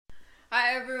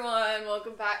Hi everyone,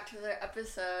 welcome back to another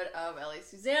episode of Ellie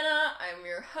Susanna. I'm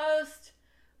your host,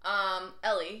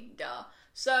 Ellie, duh.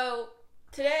 So,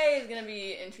 today is gonna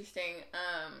be interesting.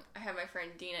 I have my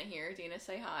friend Dina here. Dina,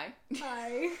 say hi.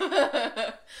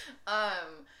 Hi.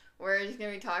 We're just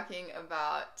gonna be talking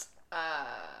about,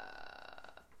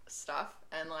 stuff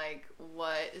and, like,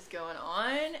 what is going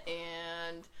on,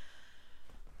 and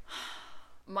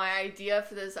my idea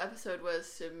for this episode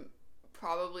was to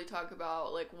probably talk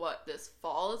about, like, what this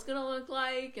fall is gonna look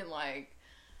like, and, like,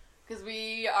 because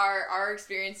our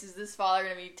experiences this fall are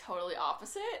gonna be totally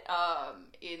opposite,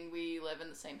 and we live in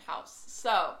the same house,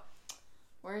 so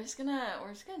we're just gonna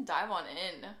dive on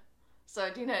in.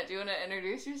 So, Dina, do you want to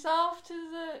introduce yourself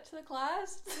to the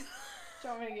class? Do you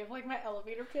want me to give, like, my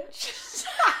elevator pitch?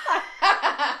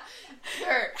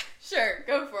 Sure,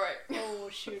 go for it. Oh,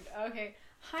 shoot. Okay.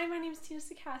 Hi, my name's Tina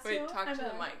Sicasio. Wait, talk to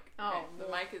the mic. Oh, okay, the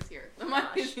well. mic is here. The mic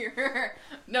is here.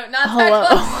 No, not Hello.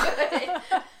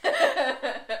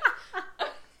 that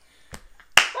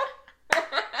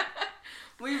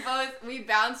close. We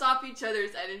bounce off each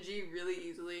other's energy really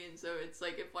easily, and so it's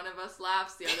like if one of us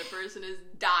laughs, the other person is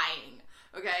dying.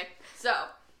 Okay? So,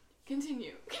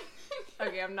 continue.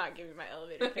 Okay, I'm not giving my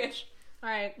elevator pitch.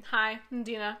 Alright, hi, I'm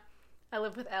Dina. I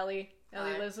live with Ellie.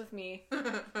 Ellie Hi. lives with me.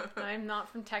 I'm not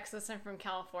from Texas, I'm from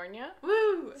California.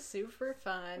 Woo! Super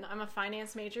fun. I'm a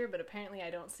finance major, but apparently I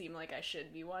don't seem like I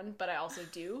should be one, but I also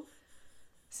do.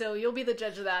 So you'll be the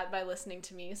judge of that by listening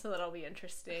to me, so that'll be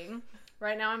interesting.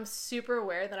 Right now I'm super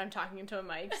aware that I'm talking into a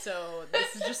mic, so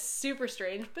this is just super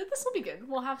strange, but this will be good.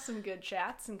 We'll have some good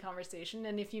chats and conversation,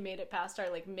 and if you made it past our,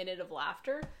 like, minute of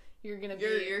laughter, you're gonna be...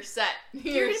 You're set.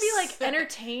 You're gonna be, like,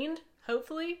 entertained,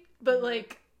 hopefully, but,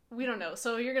 like, we don't know,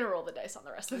 so you're gonna roll the dice on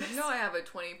the rest of this. You know I have a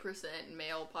 20%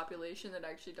 male population that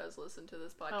actually does listen to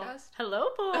this podcast? Hello,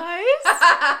 boys!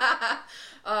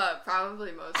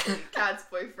 Probably mostly Kat's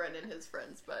boyfriend and his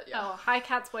friends, but yeah. Oh, hi,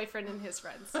 Kat's boyfriend and his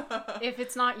friends. If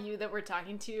it's not you that we're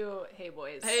talking to, hey,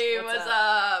 boys. Hey, what's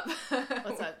up?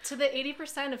 What's up? To the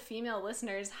 80% of female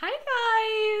listeners, hi,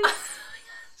 guys!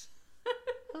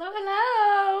 Hello,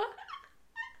 hello!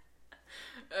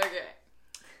 Okay.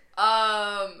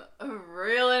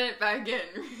 Reeling it back in.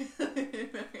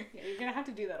 Yeah, you're gonna have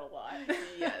to do that a lot.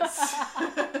 Yes.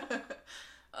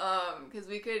 Because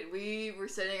we were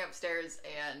sitting upstairs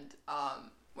and,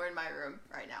 we're in my room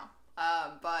right now.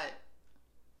 But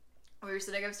we were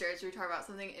sitting upstairs, we were talking about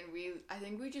something, and I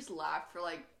think we just laughed for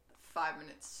like 5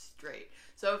 minutes straight.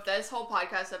 So if this whole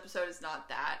podcast episode is not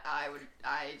that,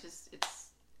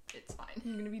 it's fine.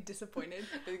 You're gonna be disappointed.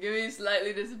 It's gonna be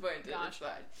slightly disappointed. Gosh. It's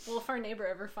fine. Well, if our neighbor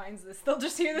ever finds this, they'll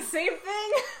just hear the same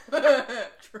thing.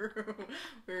 True.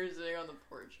 We were sitting on the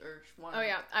porch. Oh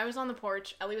yeah, I was on the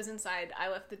porch, Ellie was inside, I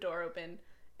left the door open,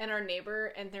 and our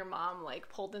neighbor and their mom, like,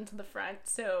 pulled into the front,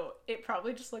 so it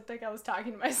probably just looked like I was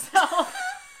talking to myself.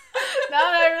 Now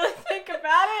that I really think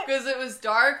about it. Because it was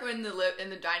dark when in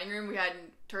the dining room we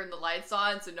hadn't turned the lights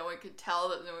on, so no one could tell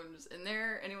that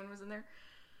anyone was in there.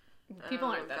 People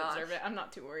Oh, aren't that gosh. observant. I'm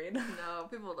not too worried. No,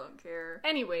 people don't care.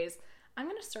 Anyways, I'm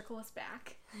gonna circle us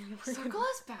back. Circle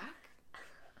us back.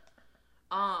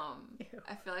 Ew.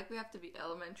 I feel like we have to be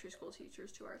elementary school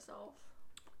teachers to ourselves.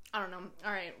 I don't know.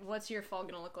 Alright, what's your fall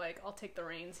gonna look like? I'll take the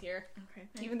reins here. Okay.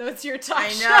 Even though it's your talk I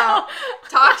show. know.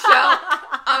 Talk show.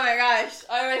 Oh my gosh,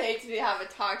 I would hate to have a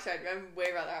talk show. I'd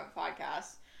way rather have a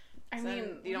podcast. I So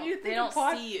mean, they don't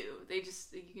see you. You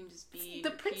can just be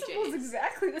the principle is PJs.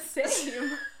 exactly the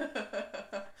same.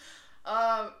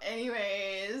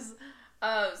 Anyways,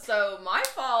 so my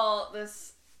fall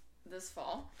this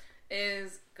fall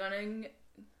is gonna.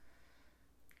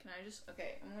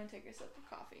 Okay, I'm gonna take a sip of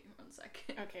coffee. 1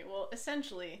 second. Okay, well,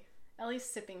 essentially, Ellie's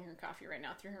sipping her coffee right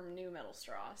now through her new metal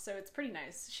straw, so it's pretty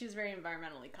nice. She's very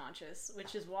environmentally conscious,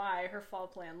 which is why her fall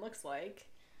plan looks like...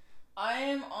 I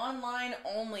am online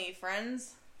only,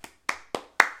 friends.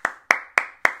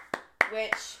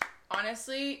 Which,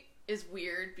 honestly, is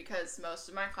weird because most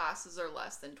of my classes are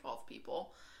less than 12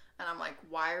 people. And I'm like,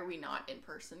 why are we not in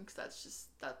person? Because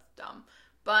that's dumb.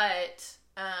 But,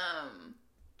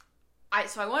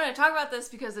 so I wanted to talk about this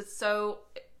because it's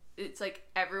like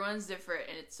everyone's different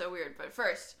and it's so weird. But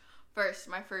first,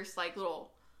 my first, like,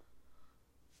 little,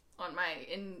 on my,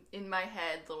 in my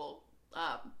head, little,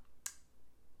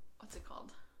 what's it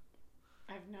called?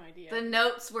 I have no idea. The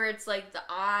notes where it's like the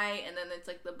I, and then it's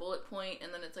like the bullet point,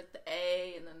 and then it's like the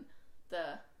A, and then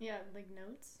the... Yeah, like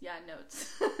notes? Yeah,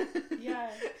 notes. Yeah,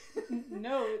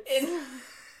 notes.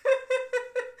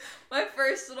 My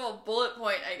first little bullet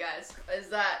point, I guess, is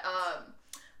that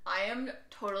I am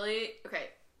totally... Okay,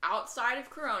 outside of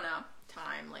Corona,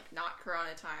 time, like not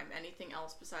Corona time, anything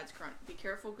else besides Corona, be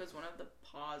careful because one of the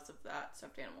paws of that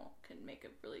stuffed animal can make a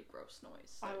really gross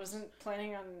noise. So I wasn't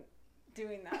planning on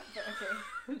doing that, but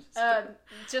okay.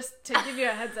 Just to give you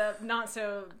a heads up, not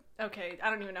so... Okay, I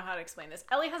don't even know how to explain this.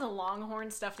 Ellie has a longhorn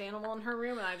stuffed animal in her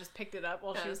room, and I just picked it up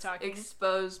while she was talking.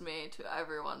 Exposed me to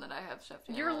everyone that I have stuffed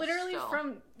animals. You're literally still.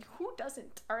 from... Who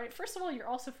doesn't? All right, first of all, you're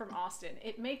also from Austin.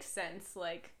 It makes sense,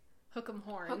 like, hook 'em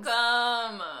horns. Hook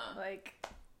 'em! Like,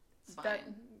 It's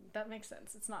fine. that makes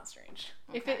sense. It's not strange.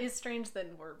 Okay. If it is strange, then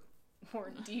we're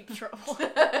in deep trouble.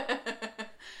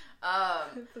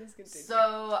 Please continue.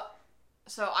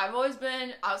 So I've always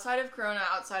been, outside of Corona,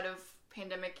 outside of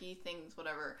pandemic-y things,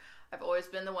 whatever, I've always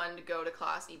been the one to go to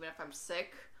class even if I'm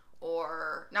sick,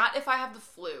 or not if I have the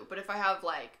flu, but if I have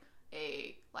like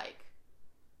a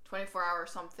 24-hour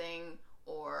something,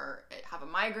 or have a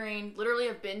migraine. Literally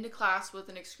have been to class with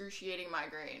an excruciating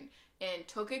migraine and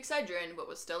took Excedrin but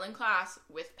was still in class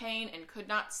with pain and could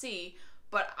not see.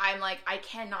 But I'm like, I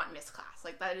cannot miss class.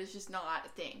 Like, that is just not a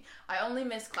thing. I only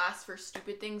miss class for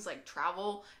stupid things like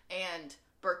travel and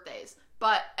birthdays.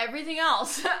 But everything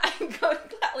else, I go to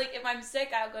class. Like, if I'm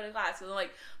sick, I'll go to class. So,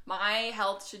 like, my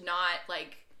health should not,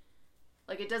 like,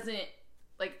 it doesn't,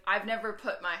 like, I've never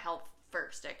put my health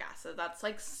first, I guess. So that's,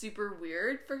 like, super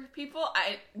weird for people.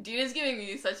 Dina's giving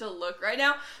me such a look right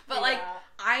now. But, like,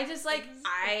 I just, like,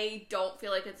 I don't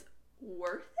feel like it's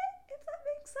worth it, if that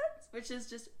makes sense. Which is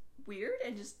just weird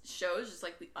and just shows just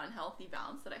like the unhealthy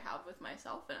balance that I have with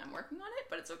myself, and I'm working on it,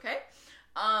 but it's okay.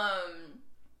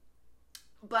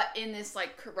 But in this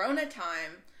like Corona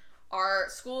time, our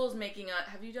school is making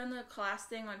have you done the class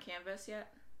thing on Canvas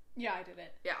yet? Yeah, I did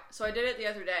it. Yeah, so I did it the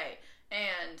other day,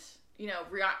 and you know,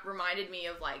 reminded me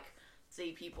of like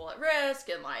the people at risk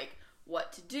and like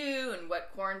what to do and what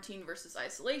quarantine versus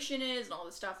isolation is and all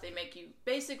this stuff. They make you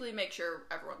basically make sure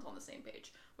everyone's on the same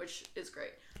page, which is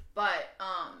great. But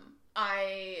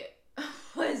I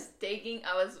was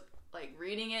like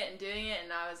reading it and doing it,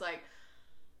 and I was like,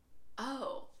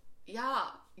 oh,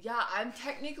 yeah, I'm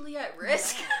technically at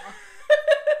risk. Yeah.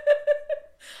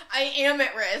 I am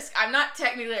at risk. I'm not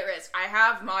technically at risk. I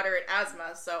have moderate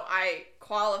asthma, so I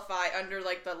qualify under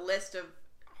like the list of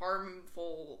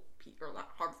harmful people, or not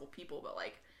harmful people, but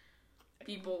like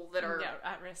people that are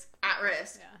at risk. At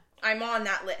risk. Yeah. I'm on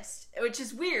that list, which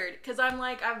is weird because I'm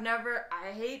like, I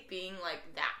hate being like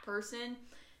that person,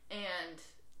 and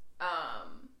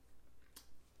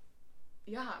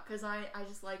yeah, because I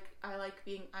like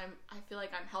being, I feel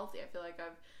like I'm healthy. I feel like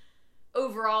I've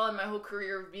overall in my whole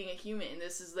career of being a human,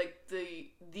 this is like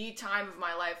the time of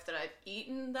my life that I've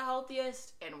eaten the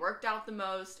healthiest and worked out the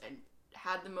most and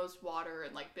had the most water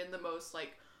and like been the most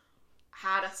like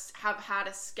have had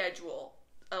a schedule,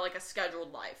 like a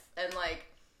scheduled life. And like,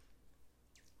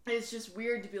 it's just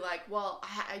weird to be like, well,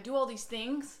 I do all these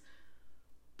things,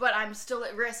 but I'm still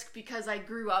at risk because I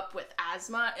grew up with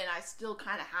asthma and I still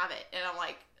kind of have it. And I'm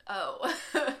like, oh,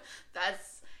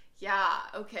 that's, yeah,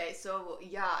 okay, so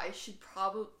yeah, I should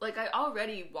probably, like, I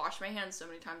already wash my hands so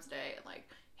many times a day, and like,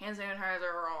 hand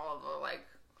sanitizer, all of the, like,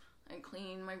 and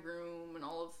clean my room and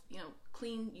all of, you know,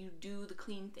 you do the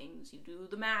clean things, you do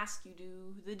the mask, you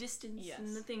do the distance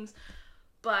and the things.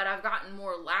 But I've gotten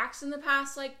more lax in the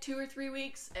past, like, 2 or 3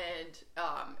 weeks, and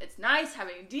it's nice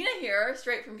having Dina here,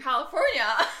 straight from California,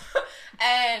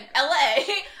 and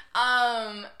LA,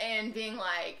 and being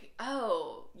like,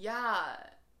 oh, yeah,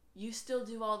 you still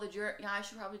do all the yeah, I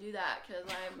should probably do that, because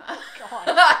I'm, I'm,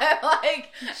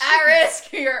 like, at risk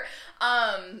here,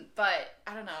 but,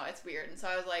 I don't know, it's weird, and so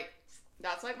I was like,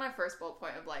 that's, like, my first bullet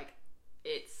point of, like,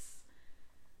 it's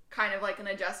kind of, like, an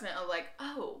adjustment of, like,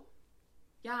 oh,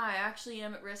 yeah, I actually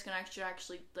am at risk, and I should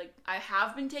actually, like, I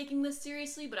have been taking this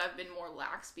seriously, but I've been more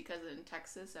lax because in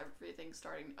Texas, everything's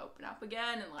starting to open up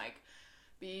again and, like,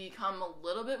 become a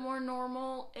little bit more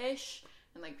normal-ish,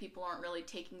 and, like, people aren't really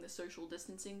taking the social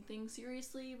distancing thing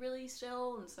seriously, really,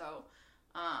 still, and so,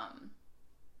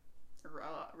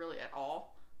 really at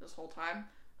all, this whole time,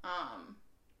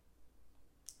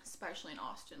 especially in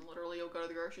Austin. Literally, you'll go to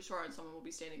the grocery store, and someone will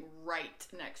be standing right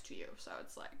next to you, so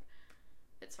it's, like,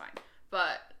 it's fine.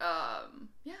 But,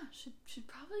 yeah, should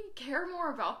probably care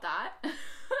more about that.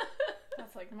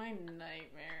 That's like my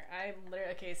nightmare.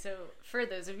 Okay, so for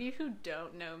those of you who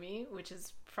don't know me, which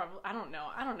is probably, I don't know.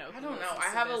 I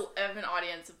have an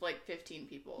audience of like 15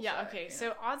 people. Yeah, okay,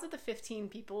 so odds of the 15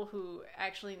 people who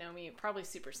actually know me, probably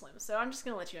super slim. So I'm just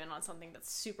going to let you in on something that's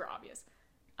super obvious.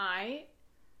 Obvious?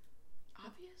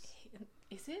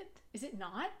 Is it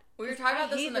not? We were talking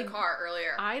about this in the car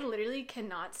earlier. I literally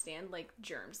cannot stand, like,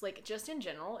 germs. Like, just in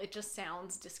general, it just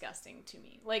sounds disgusting to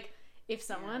me. Like, if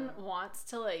someone wants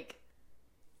to, like,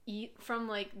 eat from,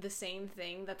 like, the same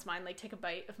thing that's mine, like, take a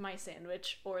bite of my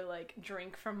sandwich or, like,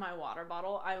 drink from my water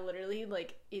bottle, I literally,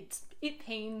 like, it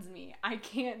pains me. I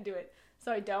can't do it.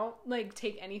 So I don't, like,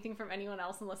 take anything from anyone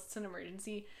else unless it's an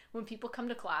emergency. When people come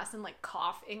to class and, like,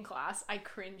 cough in class, I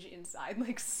cringe inside,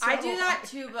 like, so I do that hard.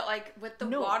 too, but, like, with the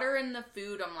water and the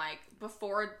food, I'm like,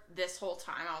 before this whole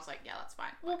time, I was like, yeah, that's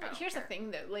fine. Well, like, but here's the thing,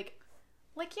 though, like,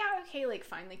 yeah, okay, like,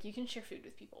 fine, like, you can share food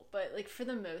with people, but, like, for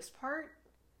the most part,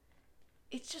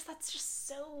 that's just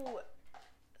so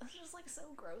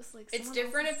gross. Like, it's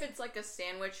different if it's, like, a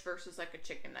sandwich versus, like, a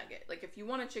chicken nugget. Like, if you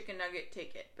want a chicken nugget,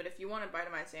 take it, but if you want a bite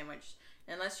of my sandwich,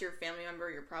 unless you're a family member,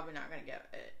 you're probably not gonna get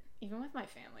it. Even with my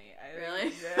family,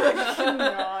 Really? I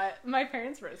cannot. My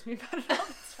parents roast me about it all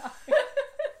the time.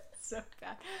 So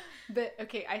bad. But,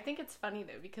 okay, I think it's funny,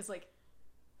 though, because, like,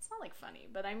 it's not, like, funny,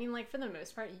 but I mean, like, for the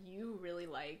most part, you really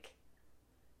like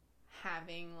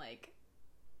having, like,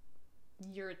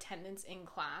 your attendance in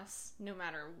class, no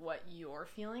matter what you're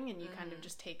feeling, and you kind of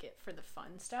just take it for the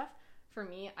fun stuff. For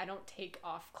me, I don't take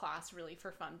off class really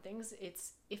for fun things.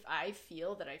 It's if I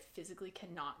feel that I physically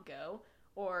cannot go,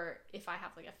 or if I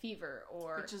have, like, a fever,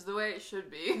 or... Which is the way it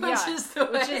should be. Yeah, which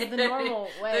is the normal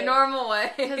way. The normal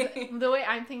way. Because the way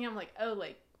I'm thinking, I'm like, oh,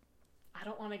 like, I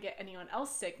don't want to get anyone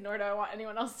else sick, nor do I want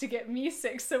anyone else to get me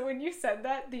sick. So when you said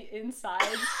that, the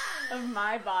insides of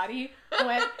my body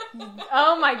went,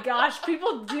 oh my gosh,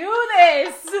 people do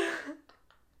this!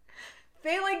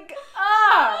 They, like,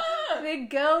 they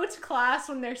go to class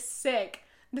when they're sick.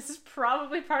 This is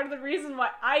probably part of the reason why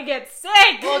I get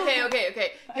sick! Well,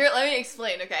 okay. Here, let me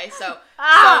explain, okay? So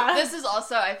this is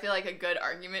also, I feel like, a good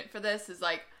argument for this, is,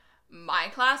 like, my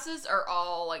classes are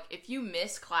all, like, if you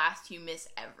miss class, you miss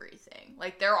everything.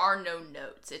 Like, there are no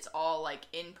notes. It's all, like,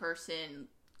 in-person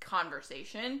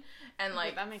conversation. And,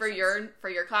 like, for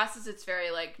your classes, it's very,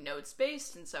 like,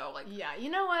 notes-based. And so, like... Yeah, you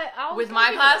know what? With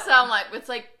my class, I'm, like, it's,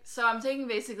 like... So I'm taking,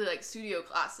 basically, like, studio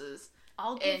classes.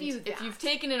 I'll give you that. If you've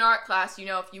taken an art class, you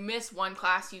know, if you miss one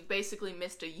class, you've basically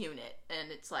missed a unit. And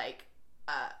it's, like,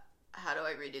 how do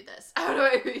I redo this? How do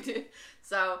I redo...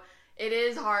 So... It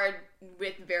is hard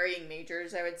with varying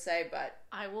majors, I would say, but...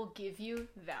 I will give you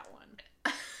that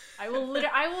one. I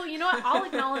will, you know what? I'll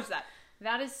acknowledge that.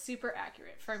 That is super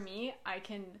accurate. For me, I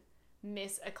can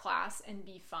miss a class and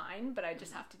be fine, but I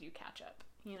just have to do catch up,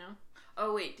 you know?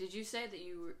 Oh, wait, did you say that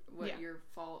you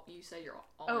said you're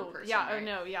all in person, yeah, right? oh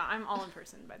no, yeah, I'm all in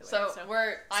person, by the way. So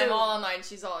I'm all online,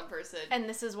 she's all in person. And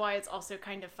this is why it's also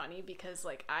kind of funny, because,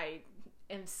 like, I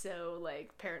am so,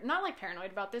 like, not, like,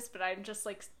 paranoid about this, but I'm just,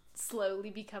 like... slowly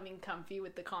becoming comfy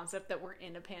with the concept that we're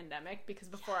in a pandemic, because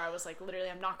before I was like, literally,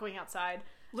 I'm not going outside.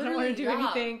 Literally, I don't want to do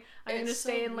anything. I'm going to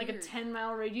stay in, like, a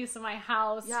 10-mile radius of my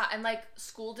house. Yeah, and, like,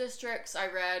 school districts, I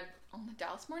read on the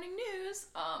Dallas Morning News,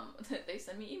 they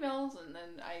send me emails, and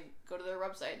then I go to their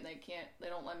website, and they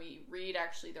don't let me read,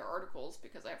 actually, their articles,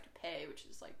 because I have to pay, which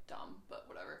is, like, dumb, but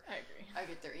whatever. I agree. I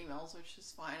get their emails, which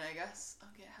is fine, I guess. I'll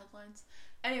get headlines.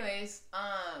 Anyways,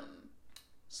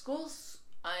 schools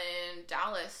in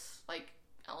Dallas, like,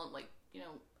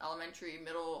 elementary,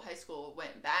 middle, high school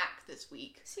went back this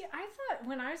week. See, I thought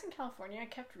when I was in California, I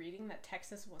kept reading that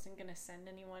Texas wasn't going to send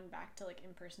anyone back to, like,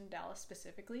 in-person Dallas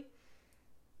specifically.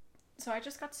 So I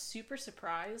just got super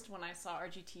surprised when I saw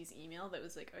RGT's email that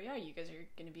was like, oh yeah, you guys are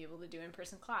going to be able to do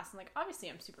in-person class. And, like, obviously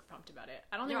I'm super pumped about it.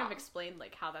 I don't think I've explained,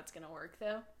 like, how that's going to work,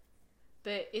 though.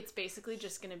 But it's basically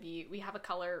just going to be, we have a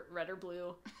color, red or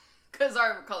blue. Because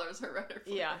our colors are red or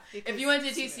blue. Yeah. If you went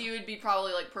to TCU, it'd be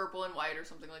probably, like, purple and white or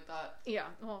something like that. Yeah.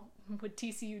 Well, would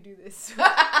TCU do this?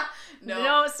 No.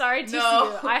 No, sorry, TCU.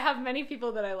 No. I have many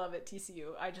people that I love at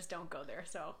TCU. I just don't go there,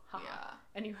 so haha. Yeah.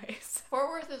 Anyways. Fort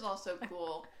Worth is also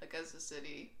cool, like, as a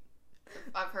city.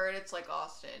 I've heard it's like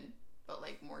Austin, but,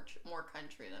 like, more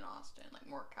country than Austin. Like,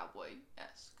 more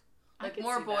cowboy-esque. Like,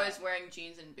 more boys wearing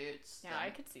jeans and boots. Yeah,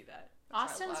 I could see that.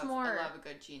 Austin's more... I love a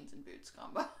good jeans and boots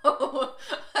combo.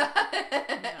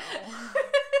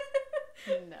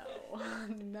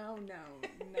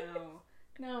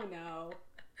 No.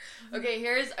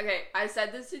 Okay, I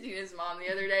said this to Dina's mom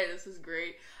the other day. This was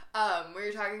great. We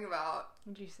were talking about...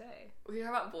 What'd you say? We were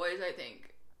talking about boys, I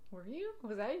think. Were you?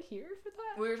 Was I here for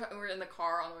that? We were in the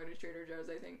car on the way to Trader Joe's,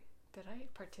 I think. Did I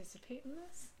participate in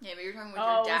this? Yeah, but you were talking with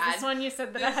your dad. Oh, was this one you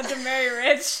said that I had to marry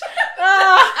rich?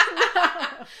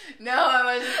 No, I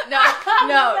wasn't.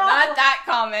 No, not that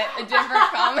comment. A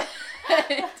different comment.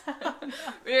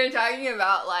 We were talking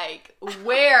about, like,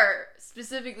 where,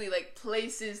 specifically, like,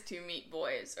 places to meet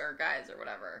boys or guys or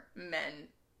whatever. Men,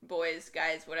 boys,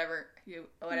 guys, whatever.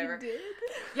 Whatever. You did?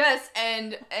 Yes,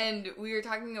 and we were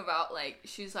talking about, like,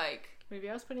 she's like... Maybe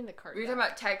I was putting the cart We were talking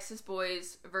about Texas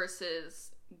boys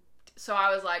versus so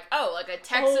I was like, oh, like a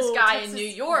Texas guy in New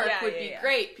York would be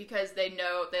great because they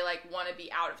know they like want to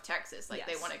be out of Texas. Like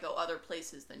they want to go other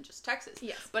places than just Texas.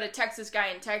 Yes. But a Texas guy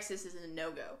in Texas is a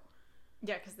no-go.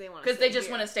 Yeah, because they want to. Because they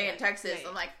just want to stay in Texas.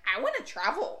 I'm like, I want to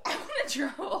travel. I want to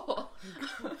travel.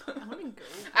 I want to go.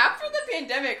 After the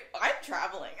pandemic, I'm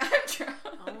traveling.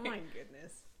 Oh my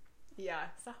goodness. Yeah.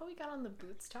 Is that how we got on the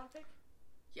boots topic?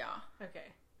 Yeah. Okay.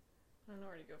 I don't know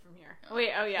where to go from here. Oh,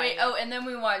 wait, oh yeah. Wait, oh, and then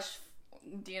we watched.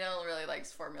 Dina really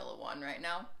likes Formula One right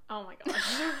now. Oh my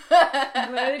gosh.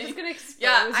 I'm literally just gonna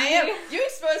expose I am. me. You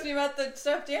exposed me about the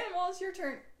stuffed animal. It's your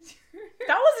turn.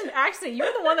 That was an accident. You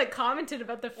were the one that commented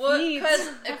about the feet.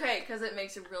 Because it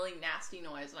makes a really nasty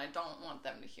noise, and I don't want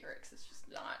them to hear it because it's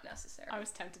just not necessary. I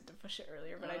was tempted to push it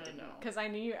earlier, but I didn't because I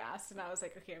knew you asked, and I was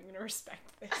like, okay, I'm gonna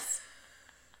respect this.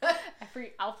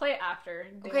 I'll play it after.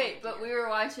 Okay, but we were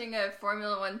watching a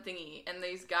Formula One thingy, and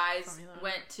these guys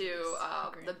went to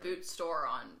the boot store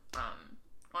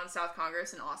on South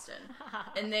Congress in Austin,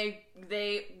 and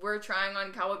they were trying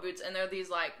on cowboy boots, and they're these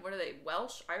like, what are they,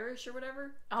 Welsh, Irish, or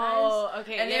whatever? Oh,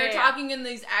 okay. And they were talking in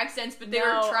these accents, but they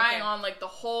were trying on like the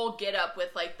whole get up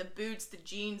with like the boots, the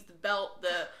jeans, the belt,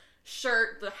 the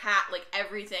shirt, the hat, like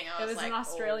everything. I was like, an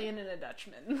Australian and a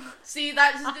Dutchman. See,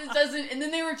 that just doesn't. And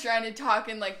then they were trying to talk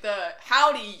in like the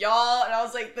howdy y'all, and I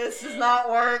was like, this does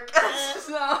not work. This does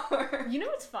not work. You know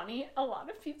what's funny? A lot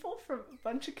of people from a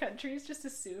bunch of countries just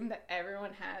assume that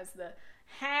everyone has the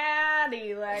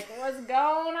howdy, like what's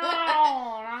going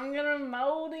on? I'm gonna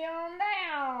mow you on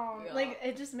down. Yeah. Like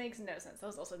it just makes no sense. That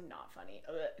was also not funny.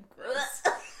 Gross.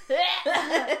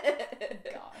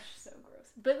 Gosh, so gross.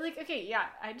 But like, okay, yeah,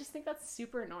 I just think that's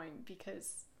super annoying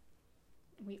because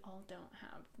we all don't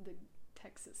have the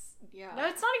Texas. Yeah. No,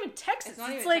 it's not even Texas. It's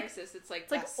not even like, Texas. It's like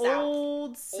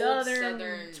old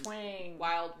southern twang,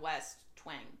 Wild West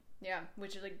twang. Yeah,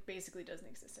 which like basically doesn't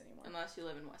exist anymore. Unless you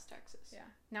live in West Texas. Yeah.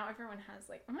 Now everyone has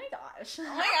like, oh my gosh. Oh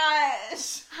my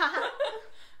gosh.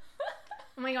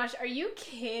 Oh my gosh, are you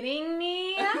kidding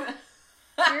me?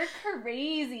 You're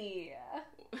crazy.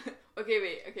 Okay,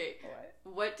 wait, okay. What?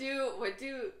 What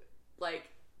do like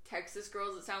Texas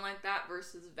girls that sound like that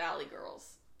versus Valley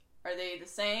girls? Are they the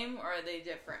same or are they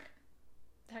different?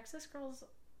 Texas girls,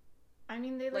 I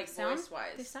mean, they like sound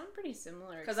voice-wise. They sound pretty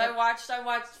similar. Because I watched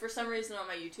for some reason on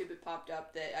my YouTube it popped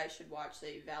up that I should watch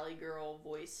the Valley Girl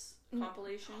voice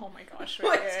compilation. Oh my gosh!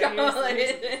 What's going on?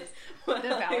 The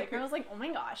Valley Girl's like, oh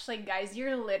my gosh, like guys,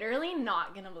 you're literally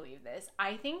not gonna believe this.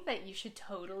 I think that you should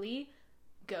totally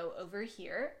go over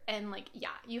here and like, yeah,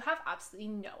 you have absolutely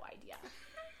no idea.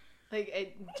 Like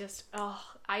it just,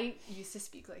 I used to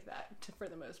speak like that for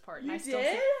the most part. And I still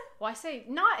say, well, I say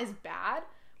not as bad,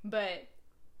 but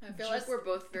I feel like we're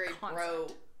both very bro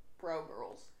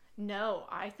girls. No,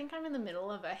 I think I'm in the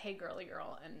middle of a hey girly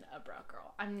girl and a bro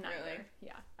girl. I'm neither. Really?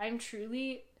 Yeah, I'm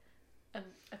truly.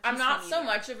 I'm not so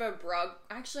much of a bro.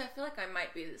 Actually, I feel like I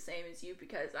might be the same as you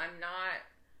because I'm not.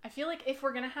 I feel like if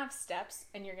we're gonna have steps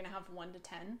and you're gonna have 1 to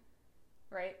 10,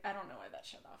 right? I don't know why that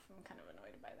shut off. I'm kind of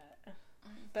annoyed by that.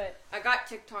 But I got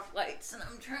TikTok lights and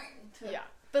I'm trying to. Yeah,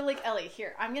 but like Ellie,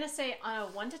 here I'm gonna say on a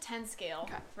 1 to 10 scale,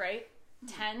 okay. Right?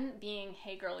 10 being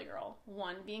hey girly girl,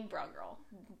 1 being bro girl.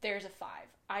 There's a 5.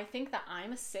 I think that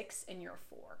I'm a 6 and you're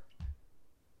a 4.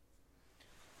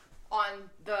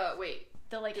 On the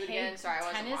the like hey again. Sorry, I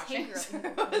wasn't 10 is watching. Hey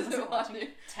girl. I wasn't watching.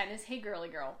 10 is hey girly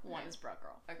girl. 1 is bro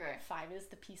girl. Okay. 5 is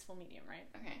the peaceful medium, right?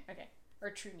 Okay. Or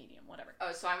true medium, whatever.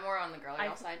 Oh, so I'm more on the girly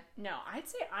girl side. No, I'd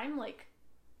say I'm like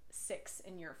 6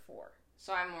 and you're 4.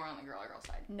 So I'm more on the girly girl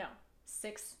side. No,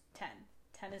 6, 10.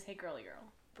 10 is hey girly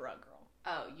girl, bro girl.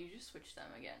 Oh, you just switched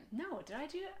them again. No, did I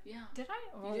do that? Yeah. Did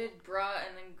I? You did bruh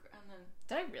and then.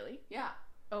 Did I really? Yeah.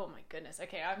 Oh my goodness.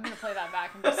 Okay, I'm gonna play that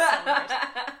back and just so embarrassed.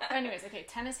 Anyways, okay,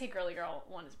 10 is hey girly girl,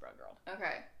 1 is bro girl.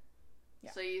 Okay.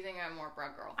 Yeah. So you think I'm more bro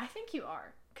girl? I think you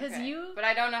are. Cause okay. you. But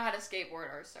I don't know how to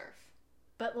skateboard or surf.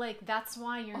 But like that's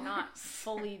why you're not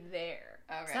fully there.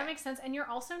 Okay. Does that make sense? And you're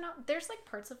also not. There's like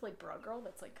parts of like bro girl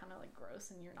that's like kind of like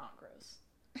gross, and you're not gross.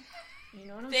 You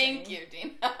know what I'm saying? Thank you,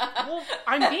 Dean. Well,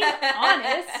 I'm being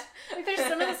honest. Like, there's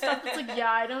some of the stuff that's like,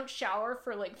 yeah, I don't shower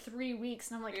for like 3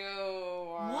 weeks, and I'm like,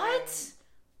 what?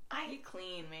 Be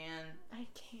clean, man. I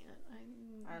can't.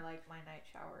 I like my night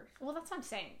showers. Well, that's what I'm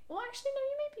saying. Well, actually, no,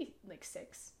 you might be like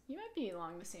 6. You might be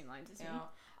along the same lines as me.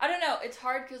 I don't know. It's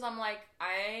hard because I'm like,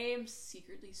 I'm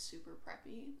secretly super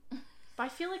preppy. But I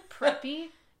feel like preppy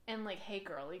and like, hey,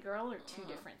 girly girl are 2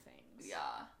 different things. Yeah.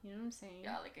 You know what I'm saying?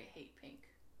 Yeah, like I hate pink.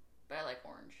 But I like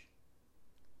orange.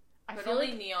 But feel only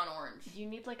like neon orange. You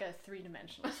need like a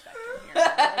 3-dimensional spectrum here.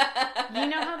 Like, you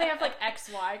know how they have like X,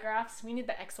 XY graphs. We need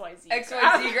the XYZ.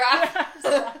 XYZ graph.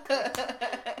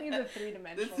 We need the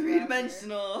three-dimensional. The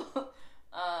three-dimensional.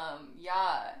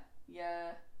 Yeah.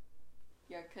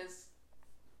 Because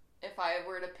if I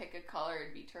were to pick a color,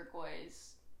 it'd be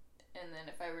turquoise, and then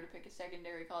if I were to pick a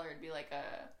secondary color, it'd be like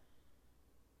a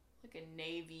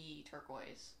navy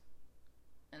turquoise,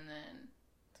 and then.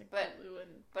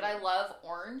 But I love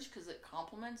orange because it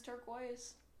complements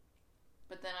turquoise.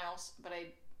 But then I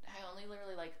only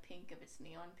literally like pink if it's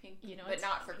neon pink. You know, but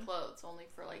not funny? For clothes, only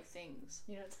for like things.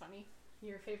 You know, it's funny.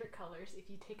 Your favorite colors, if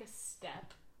you take a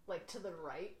step like to the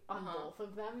right on both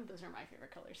of them, those are my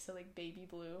favorite colors. So like baby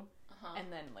blue,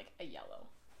 and then like a yellow,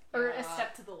 or a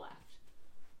step to the left.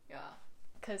 Yeah.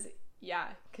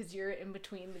 Because you're in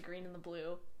between the green and the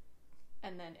blue.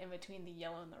 And then in between the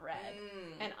yellow and the red.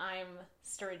 And I'm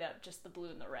straight up just the blue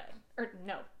and the red. Or,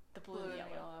 no, the blue and the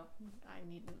yellow. I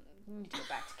need to go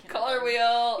back to kindergarten. Color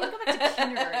wheel! I need to go back to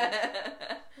kindergarten.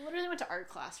 I literally went to art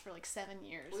class for like 7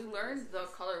 years. We learned the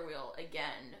color wheel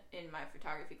again in my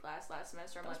photography class last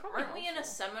semester. I'm like, aren't we in a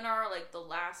seminar, like the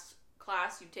last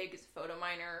class you take is a photo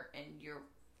minor, and you're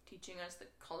teaching us the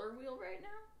color wheel right now?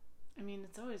 I mean,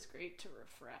 it's always great to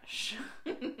refresh,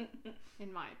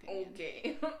 in my opinion.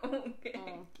 Okay.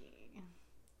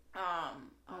 Oh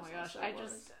my gosh,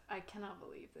 I cannot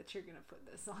believe that you're gonna put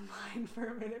this online for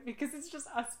a minute because it's just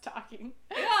us talking.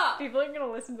 Yeah. People are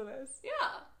gonna listen to this. Yeah.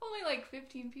 Only like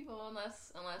 15 people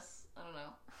unless, I don't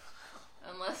know.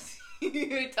 Unless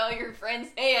you tell your friends,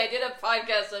 hey, I did a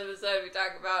podcast episode, we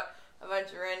talk about a bunch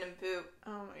of random poop.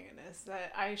 Oh my goodness,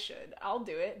 I should. I'll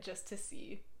do it just to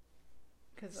see.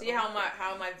 See how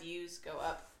my views go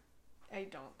up. I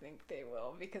don't think they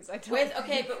will because I don't.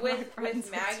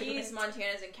 With Maggie's,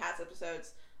 Montana's, and Kat's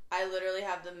episodes, I literally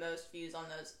have the most views on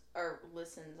those, or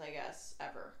listens, I guess,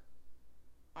 ever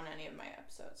on any of my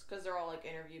episodes because they're all like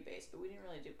interview based. But we didn't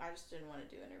really do. I just didn't want to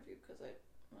do interview because I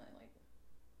really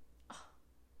like.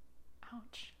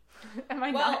 Ouch. Am I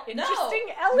not interesting,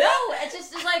 no, Ellie? No, it's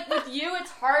just like with you,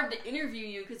 it's hard to interview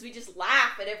you because we just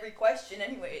laugh at every question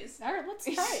anyways. All right, let's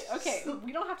try it. Okay,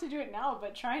 we don't have to do it now,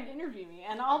 but try and interview me,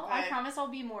 and I promise I'll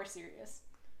be more serious.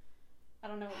 I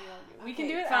don't know what you want to do. We can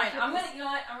do it fine. after I'm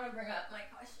gonna bring up my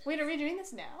question. Wait, are we doing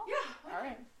this now? Yeah. All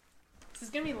right. This is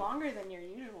gonna be longer than your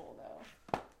usual,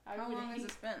 though. How long has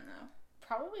this been, though?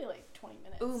 Probably like 20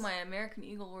 minutes. Ooh, my American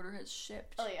Eagle order has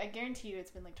shipped. Ellie, I guarantee you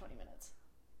it's been like 20 minutes.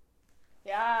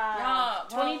 Yeah.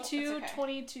 22, okay.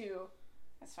 22.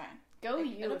 That's fine. Go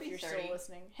you if you're 30. Still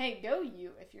listening. Hey, go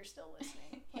you if you're still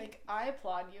listening. Like, I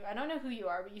applaud you. I don't know who you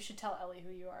are, but you should tell Ellie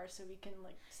who you are so we can,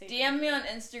 like, say DM me on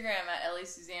Instagram at Ellie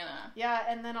Susanna. Yeah,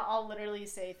 and then I'll literally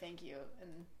say thank you,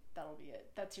 and that'll be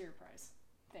it. That's your prize.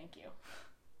 Thank you.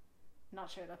 Not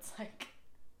sure that's, like,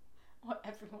 what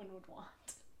everyone would want.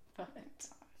 But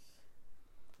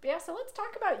yeah, so let's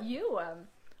talk about you.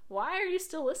 Why are you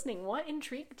still listening? What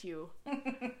intrigued you?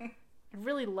 I'd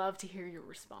really love to hear your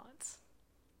response.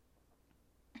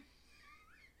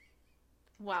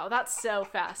 Wow, that's so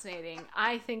fascinating.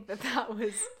 I think that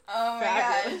was fabulous. My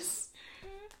gosh.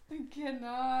 I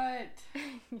cannot.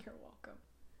 You're welcome.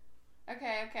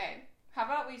 Okay. How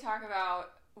about we talk about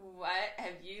what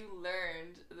have you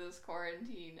learned this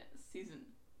quarantine season?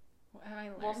 What have I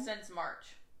learned? Well, since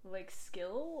March. Like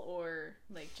skill or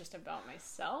like just about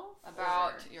myself?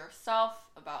 About yourself,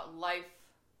 about life.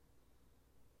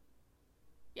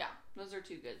 Yeah, those are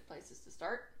two good places to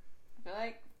start, I feel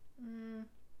like.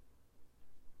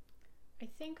 I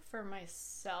think for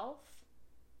myself,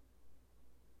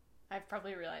 I've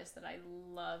probably realized that I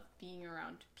love being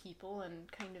around people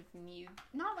and kind of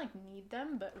not need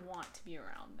them, but want to be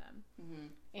around them. Mm-hmm.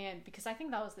 And because I think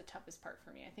that was the toughest part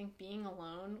for me. I think being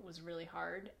alone was really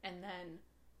hard,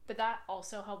 but that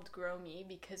also helped grow me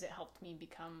because it helped me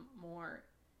become more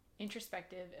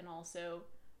introspective and also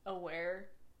aware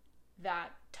that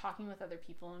talking with other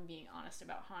people and being honest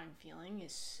about how I'm feeling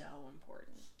is so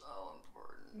important. So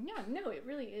important. Yeah, no, it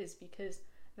really is, because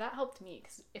that helped me.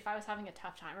 Because if I was having a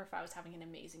tough time or if I was having an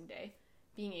amazing day,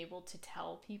 being able to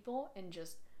tell people and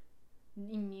just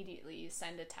immediately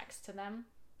send a text to them,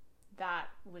 that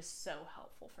was so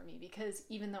helpful for me. Because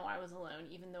even though I was alone,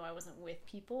 even though I wasn't with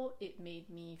people, it made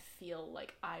me feel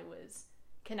like I was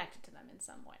connected to them in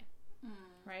some way.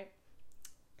 Right?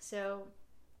 So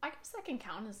I guess that can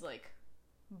count as like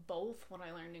both what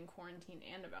I learned in quarantine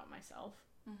and about myself.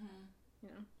 You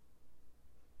know?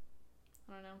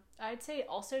 I don't know. I'd say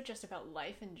also just about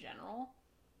life in general.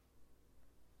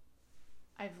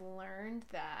 I've learned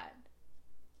that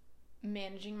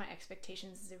managing my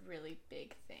expectations is a really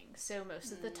big thing. So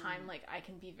most of the time, like, I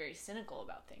can be very cynical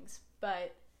about things.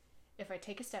 But if I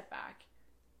take a step back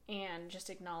and just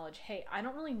acknowledge, hey, I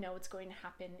don't really know what's going to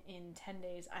happen in 10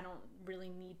 days. I don't really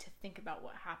need to think about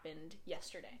what happened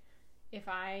yesterday. If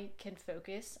I can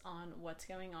focus on what's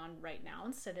going on right now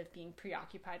instead of being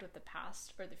preoccupied with the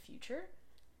past or the future,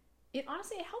 it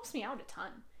helps me out a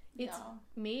ton. It's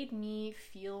made me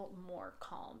feel more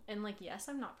calm. And like, yes,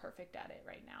 I'm not perfect at it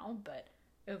right now, but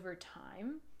over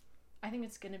time, I think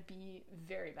it's going to be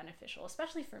very beneficial,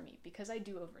 especially for me, because I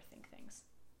do overthink things.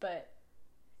 But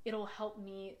it'll help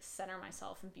me center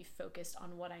myself and be focused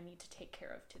on what I need to take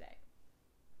care of today.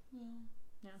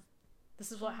 Yeah.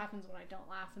 This is what happens when I don't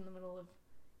laugh in the middle of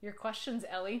your questions,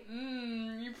 Ellie.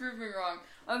 You proved me wrong.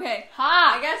 Okay.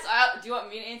 Ha! I guess do you want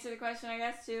me to answer the question, I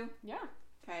guess, too? Yeah.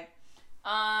 Okay.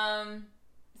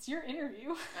 It's your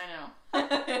interview. I know.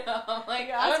 I'm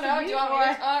like, I don't know. Do you want me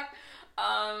to talk?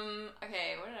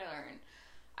 Okay, what did I learn?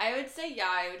 I would say, yeah,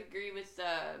 I would agree with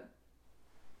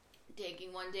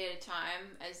taking one day at a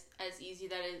time, as easy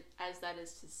as that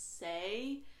is to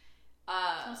say.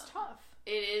 Sounds tough.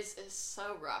 It's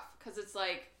so rough, because it's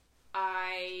like,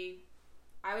 I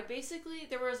would basically,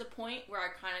 there was a point where I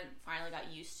kind of finally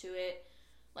got used to it,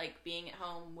 like being at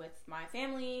home with my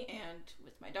family and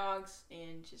with my dogs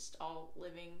and just all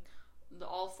living,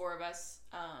 all four of us,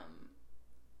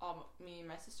 me and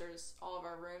my sisters, all of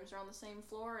our rooms are on the same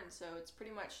floor, and so it's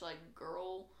pretty much like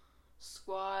girl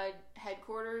squad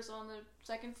headquarters on the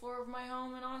second floor of my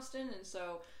home in Austin. And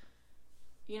so,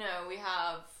 you know, we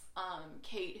have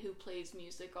Kate, who plays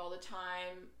music all the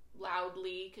time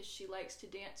loudly because she likes to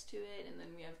dance to it, and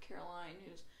then we have Caroline,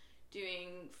 who's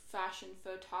doing fashion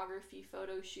photography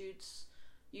photo shoots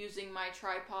using my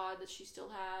tripod that she still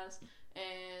has,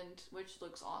 and which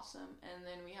looks awesome. And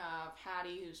then we have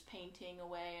Hattie, who's painting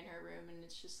away in her room, and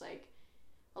it's just like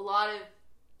a lot of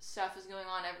stuff is going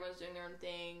on. Everyone's doing their own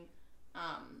thing,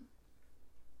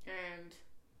 and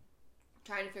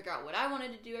trying to figure out what I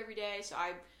wanted to do every day. So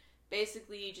I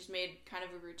basically just made kind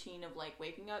of a routine of like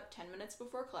waking up 10 minutes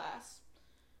before class,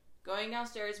 going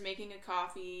downstairs, making a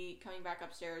coffee, coming back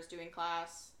upstairs, doing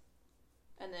class,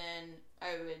 and then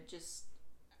I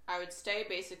would stay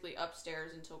basically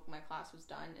upstairs until my class was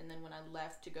done, and then when I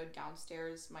left to go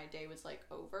downstairs, my day was like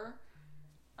over.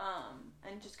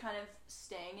 And just kind of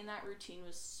staying in that routine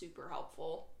was super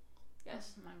helpful.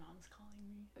 Yes. My mom's calling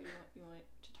me. Oh, you want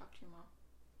to talk to your mom?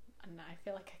 And I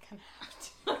feel like I kind of have to.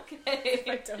 Okay. If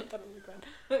I don't, then I'll be gone.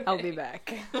 Okay. I'll be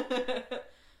back.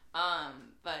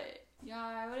 But yeah,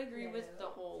 I would agree with the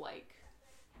whole like.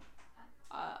 Good.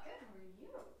 How are you?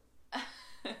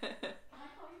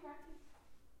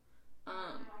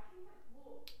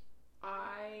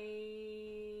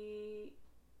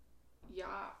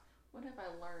 What have I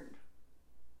learned?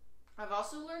 I've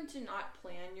also learned to not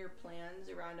plan your plans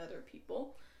around other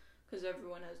people, because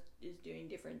everyone is doing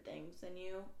different things than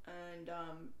you, and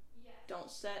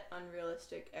don't set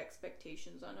unrealistic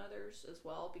expectations on others as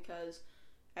well, because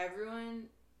everyone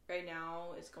right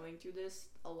now is going through this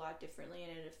a lot differently,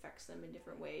 and it affects them in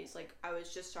different ways. Like, I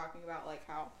was just talking about like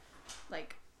how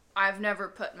like I've never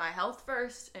put my health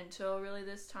first until really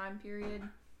this time period,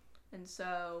 and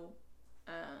so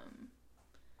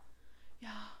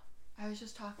I was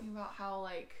just talking about how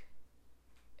like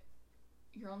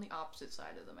you're on the opposite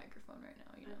side of the microphone right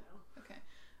now, you know? I know. Okay.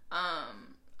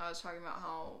 I was talking about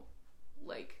how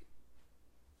like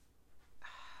what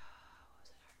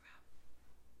was I talking about?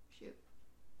 Shoot.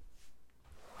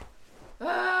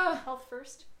 Health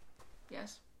first?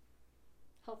 Yes.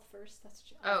 Health first? That's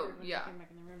what you Oh, when yeah. you came back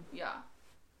in the room. Yeah.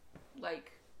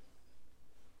 Like,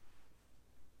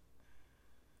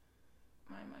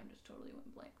 my mind just totally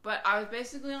went blank. But I was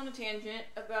basically on a tangent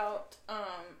about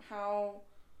how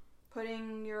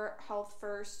putting your health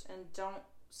first and don't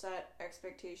set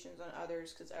expectations on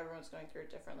others, because everyone's going through it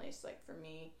differently. So like for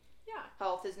me, Yeah.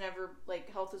 health has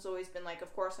always been like,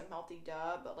 of course I'm healthy,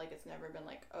 duh, but like it's never been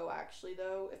like, oh, actually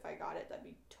though, if I got it, that'd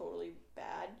be totally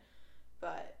bad.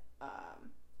 But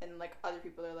and like other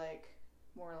people are like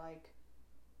more like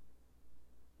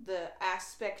the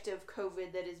aspect of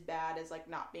COVID that is bad is like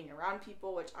not being around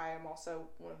people, which I am also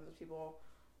one of those people,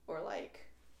 or like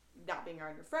not being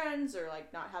around your friends, or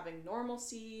like not having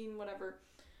normalcy and whatever.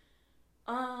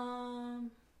 Yeah,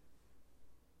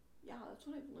 that's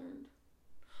what I've learned.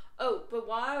 Oh, but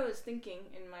while I was thinking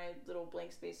in my little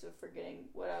blank space of forgetting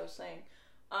what I was saying,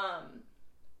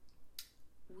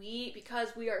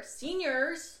 because we are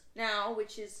seniors now,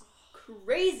 which is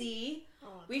crazy,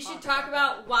 we should talk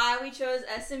about why we chose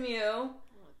SMU.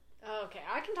 Okay,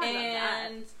 I can talk about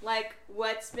that. And, like,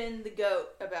 what's been the GOAT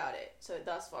about it, so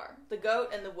thus far. The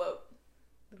GOAT and the WOAT.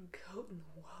 The goat and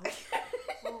the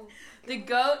woe. The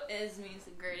GOAT means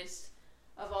the greatest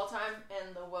of all time,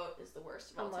 and the WOT is the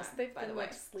worst of all Unless time. they've by been the way.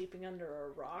 like sleeping under a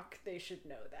rock, they should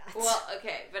know that. Well,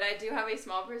 okay, but I do have a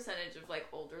small percentage of like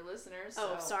older listeners.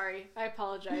 Oh, so. sorry. I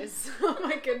apologize. Oh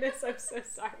my goodness, I'm so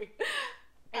sorry.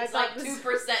 It's like 2%,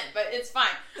 but it's fine.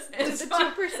 It's the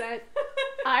fine. 2%.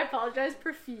 I apologize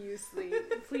profusely.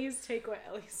 Please take what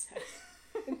Ellie said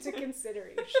into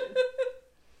consideration.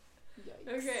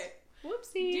 Yikes. Okay.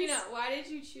 Whoopsies. Dina, why did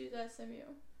you choose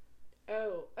SMU?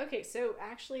 Oh, okay. So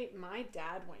actually, my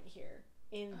dad went here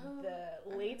in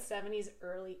the late 70s,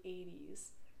 early 80s.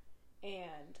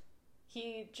 And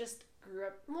he just grew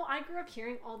up. Well, I grew up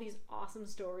hearing all these awesome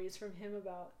stories from him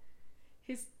about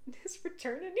his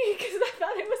fraternity because I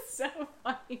thought it was so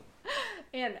funny.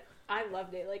 And I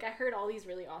loved it. Like, I heard all these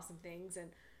really awesome things. And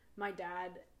my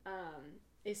dad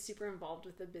is super involved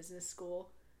with the business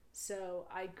school. So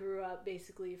I grew up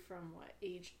basically from,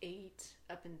 age 8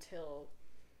 up until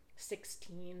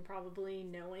 16 probably,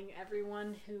 knowing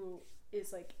everyone who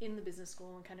is, like, in the business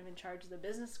school and kind of in charge of the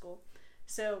business school.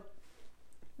 So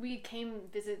we came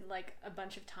visit, like, a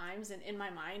bunch of times, and in my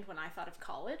mind, when I thought of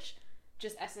college,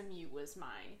 just SMU was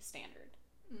my standard,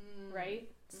 right?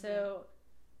 Mm-hmm. So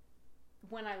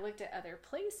when I looked at other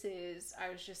places, I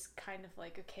was just kind of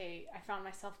like, okay, I found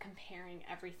myself comparing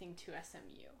everything to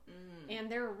SMU. And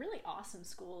there were really awesome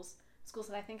schools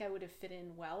that I think I would have fit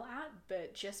in well at,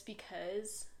 but just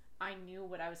because I knew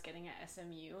what I was getting at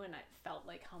SMU and it felt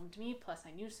like home to me, plus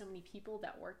I knew so many people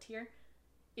that worked here,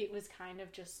 it was kind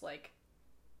of just like,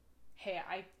 hey,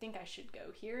 I think I should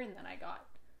go here. And then I got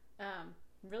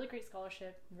really great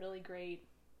scholarship, really great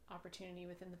opportunity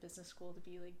within the business school to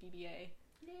be like BBA.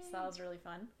 Yay. So that was really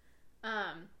fun.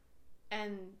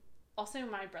 And also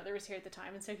my brother was here at the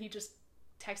time, and so he just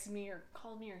texted me or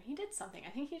called me, or he did something.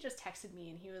 I think he just texted me,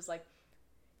 and he was like,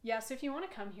 yeah, so if you want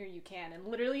to come here, you can. And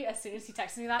literally, as soon as he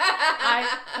texted me that,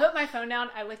 I put my phone down,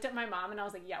 I looked at my mom, and I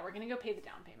was like, yeah, we're going to go pay the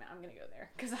down payment. I'm going to go there.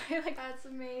 Because That's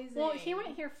amazing. Well, he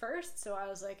went here first, so I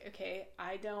was like, okay,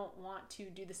 I don't want to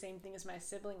do the same thing as my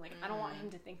sibling. Like, I don't want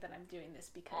him to think that I'm doing this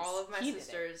because all of my he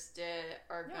sisters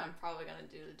are probably going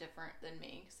to do different than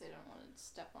me because they don't want to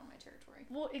step on my territory.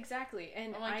 Well, exactly.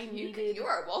 And I'm like, I needed... You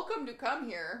are welcome to come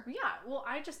here. Yeah, well,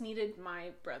 I just needed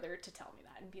my brother to tell me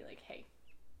that and be like, hey,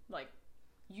 like,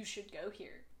 you should go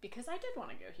here, because I did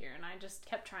want to go here, and I just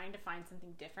kept trying to find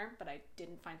something different, but I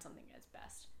didn't find something as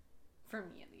best, for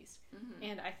me at least.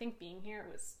 And I think being here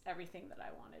was everything that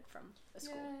I wanted from a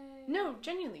school. Yay. No,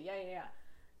 genuinely, yeah.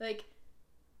 Like,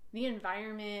 the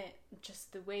environment,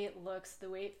 just the way it looks, the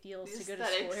way it feels to go to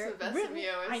school here. Really,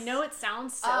 I know it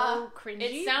sounds so cringy.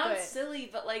 It sounds silly,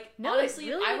 but like, no, honestly,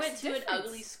 really if I went to difference. an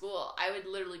ugly school, I would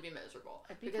literally be miserable.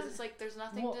 Because it's like, there's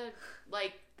nothing to,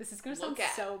 like, this is going to sound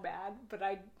so bad, but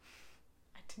I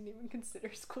didn't even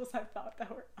consider schools I thought that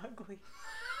were ugly.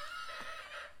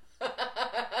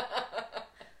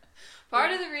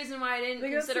 Part of the reason why I didn't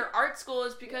consider art school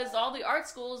is because all the art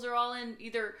schools are all in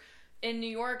either in New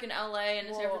York and LA and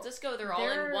in San Francisco. They're all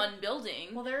in one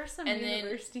building. Well, there are some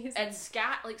universities. And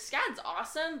SCAD's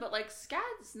awesome, but like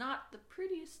SCAD's not the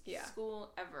prettiest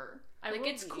school ever. Like,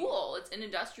 it's cool. It's an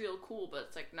industrial cool, but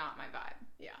it's like not my vibe.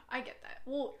 Yeah, I get that.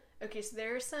 Well, okay, so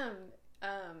there are some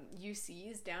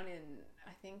UCs down in,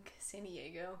 I think, San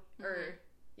Diego. Or,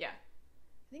 I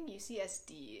think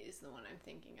UCSD is the one I'm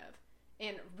thinking of.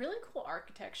 And really cool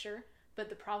architecture, but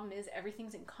the problem is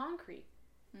everything's in concrete,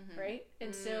 right?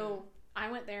 And so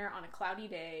I went there on a cloudy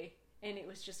day, and it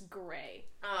was just gray.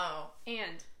 Oh.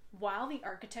 And while the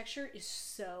architecture is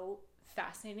so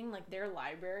fascinating, like, their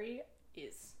library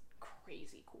is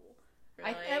crazy cool.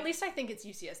 Really? At least I think it's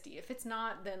UCSD. If it's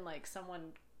not, then, like,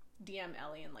 someone DM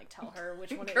Ellie and, like, tell her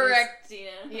which one it is. Correct,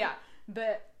 Tina. Yeah,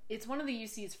 but it's one of the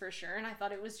UCs for sure, and I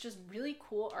thought it was just really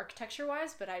cool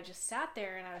architecture-wise, but I just sat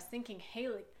there and I was thinking, hey,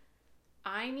 like,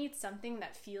 I need something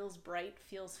that feels bright,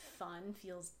 feels fun,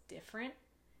 feels different.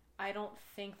 I don't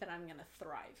think that I'm gonna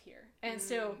thrive here. And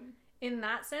so, in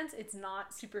that sense, it's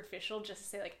not superficial just to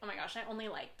say, like, oh my gosh, I only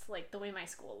liked, like, the way my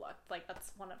school looked. Like,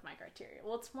 that's one of my criteria.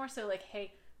 Well, it's more so like,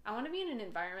 hey, I want to be in an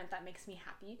environment that makes me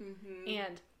happy.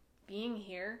 And being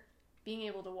here, being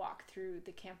able to walk through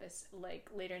the campus, like,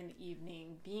 later in the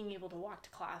evening, being able to walk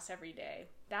to class every day,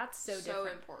 that's so different.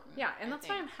 So important. Yeah, and that's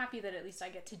why I'm happy that at least I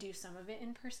get to do some of it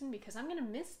in person, because I'm going to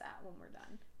miss that when we're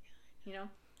done. You know?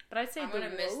 But I'd say I'm going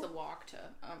to miss the walk to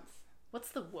What's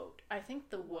the WOT? I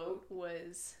think the WOT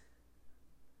was...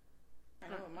 I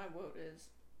know what my WOT is.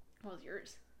 What was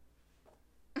yours?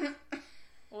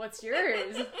 What's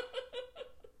yours?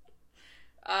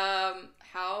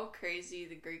 How crazy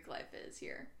the Greek life is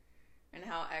here. and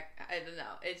how I don't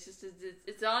know. It's just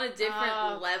it's on a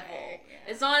different level. Yeah.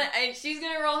 It's on. And she's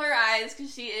gonna roll her eyes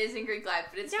because she is in Greek life,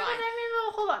 but it's fine. But I mean,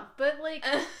 well, hold on. But like,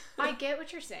 I get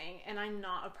what you're saying, and I'm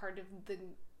not a part of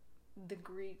the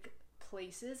Greek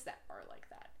places that are like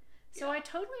that. So I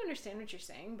totally understand what you're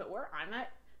saying. But where I'm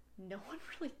at, no one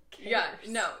really cares. Yeah,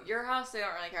 no, your house they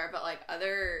don't really care, but like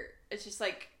other, it's just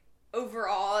like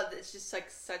overall, it's just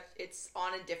like it's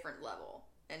on a different level,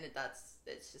 and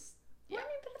it's just. Yeah. Well, I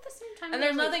mean, but at the same time, and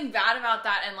there's nothing bad about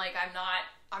that, and like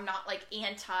I'm not like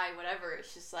anti whatever.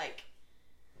 It's just like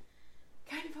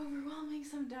kind of overwhelming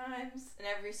sometimes. And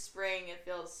every spring it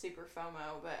feels super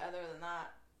FOMO, but other than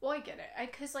that, well, I get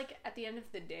it. Because like at the end of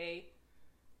the day,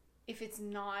 if it's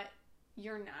not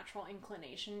your natural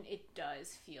inclination, it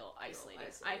does feel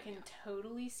isolated. I can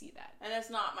totally see that. And it's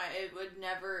not it would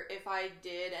never, if I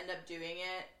did end up doing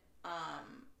it,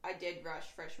 I did rush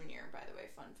freshman year, by the way,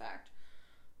 fun fact.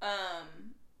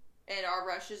 And our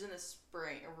rush is in the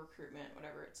spring, or recruitment,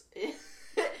 whatever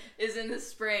is in the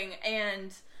spring,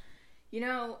 and you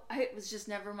know, it was just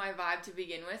never my vibe to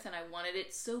begin with, and I wanted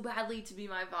it so badly to be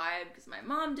my vibe because my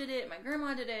mom did it, my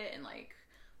grandma did it, and like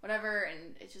whatever,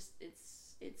 and I just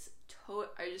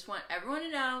want everyone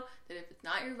to know that if it's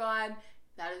not your vibe,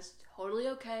 that is totally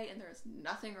okay, and there is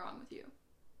nothing wrong with you.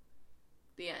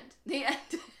 The end.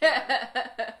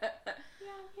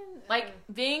 Like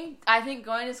I think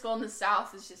going to school in the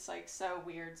South is just like so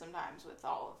weird sometimes with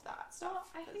all of that stuff. Well,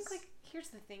 I think like here's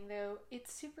the thing though,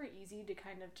 it's super easy to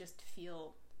kind of just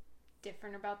feel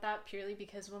different about that purely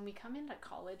because when we come into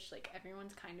college, like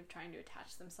everyone's kind of trying to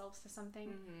attach themselves to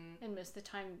something, and most of the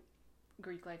time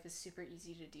Greek life is super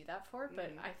easy to do that for,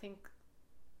 but I think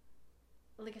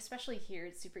like especially here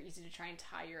it's super easy to try and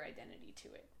tie your identity to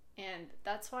it. And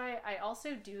that's why I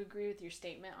also do agree with your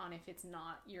statement on if it's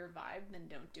not your vibe, then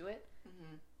don't do it.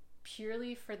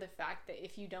 Purely for the fact that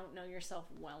if you don't know yourself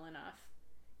well enough,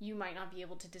 you might not be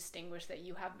able to distinguish that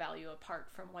you have value apart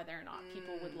from whether or not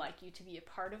people would like you to be a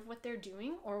part of what they're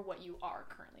doing or what you are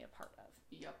currently a part of.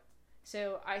 Yep.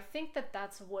 So I think that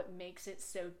that's what makes it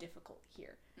so difficult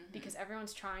here, because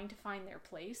everyone's trying to find their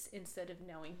place instead of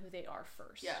knowing who they are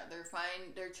first. Yeah, they're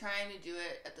trying to do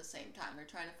it at the same time. They're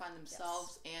trying to find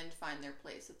themselves and find their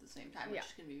place at the same time,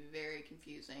 which can be very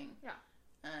confusing. Yeah.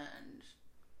 And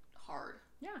hard.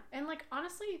 Yeah, and like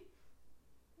honestly,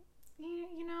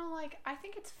 you know, like I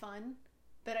think it's fun,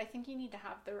 but I think you need to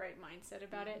have the right mindset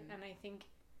about it, and I think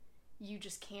you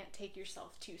just can't take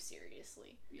yourself too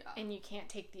seriously. Yeah. And you can't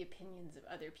take the opinions of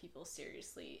other people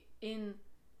seriously in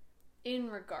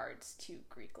regards to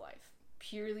Greek life,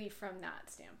 purely from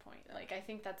that standpoint. Yeah. Like, I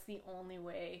think that's the only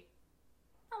way,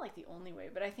 not like the only way,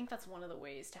 but I think that's one of the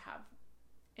ways to have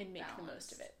and make the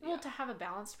most of it. Yeah. Well, to have a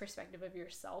balanced perspective of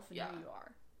yourself and who you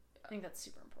are. Yeah. I think that's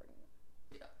super important.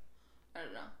 Yeah. I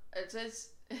don't know. It's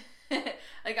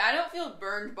like, I don't feel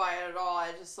burned by it at all.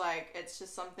 I just, like, it's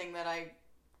just something that I,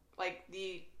 like,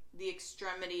 the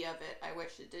extremity of it, I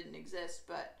wish it didn't exist,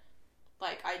 but,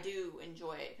 like, I do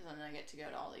enjoy it, because then I get to go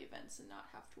to all the events and not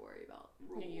have to worry about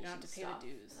rules. Yeah, you don't have to pay the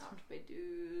dues. I don't have to pay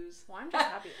dues. Well, I'm just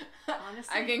happy.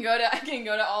 Honestly. I can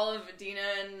go to all of Dina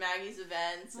and Maggie's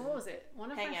events. What was it?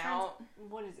 One of my friends,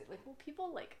 what is it? Like, well,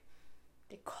 people, like,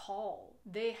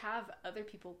 they have other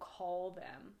people call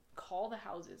the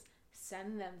houses,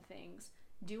 send them things,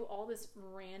 do all this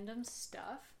random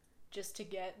stuff just to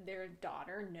get their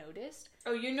daughter noticed.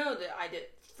 Oh, you know that I did,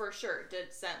 for sure.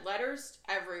 Sent letters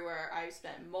everywhere. I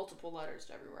sent multiple letters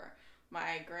to everywhere.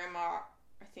 My grandma,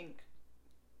 I think,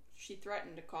 she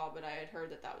threatened to call, but I had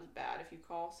heard that was bad if you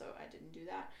call, so I didn't do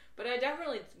that. But I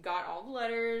definitely got all the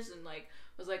letters and, like,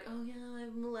 was like, oh yeah, I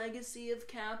have a legacy of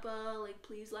Kappa, like,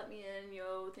 please let me in,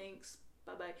 yo, thanks,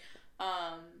 bye-bye.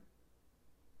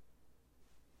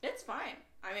 It's fine.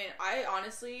 I mean, I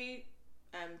honestly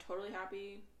am totally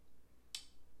happy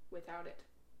without it.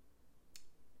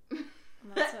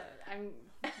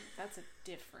 That's a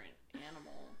different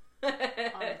animal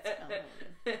on its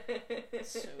own.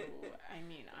 So, I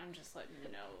mean, I'm just letting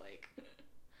you know,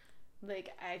 like,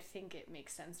 I think it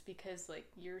makes sense because, like,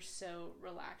 you're so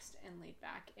relaxed and laid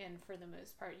back, and for the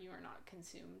most part, you are not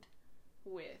consumed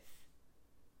with,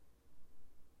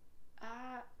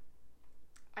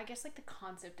 I guess, like, the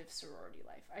concept of sorority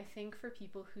life. I think for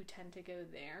people who tend to go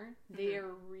there, they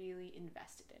are really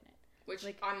invested in it. Which,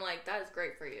 like, I'm like, that is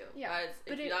great for you. Yeah.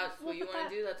 If that's what you want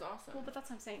to do, that's awesome. Well, but that's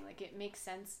what I'm saying. Like, it makes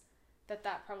sense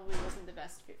that probably wasn't the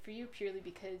best fit for you, purely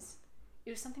because it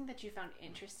was something that you found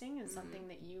interesting and something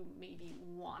that you maybe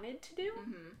wanted to do.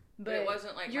 But it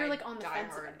wasn't like you're like on the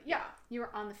fence about it. Yeah, you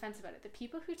were on the fence about it. The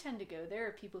people who tend to go there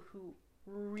are people who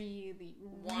really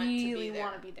want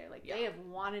to be there. Like Yeah. they have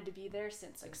wanted to be there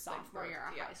since like Since, like, sophomore year of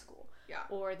birth, yeah. high school. Yeah.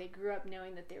 Or they grew up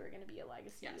knowing that they were going to be a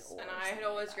legacy. Yes, or and I had something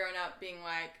always like grown up being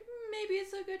like, maybe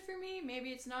it's so good for me,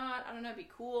 maybe it's not. I don't know, it'd be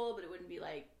cool, but it wouldn't be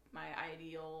like my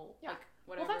ideal, Yeah. like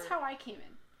whatever. Well, that's how I came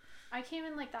in. I came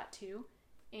in like that too,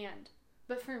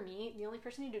 but for me, the only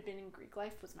person who'd been in Greek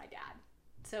life was my dad.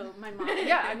 So my mom,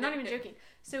 yeah, I'm not even joking.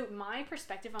 So my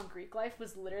perspective on Greek life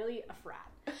was literally a frat.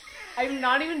 I'm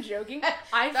not even joking.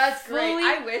 That's great.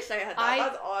 I wish I had that.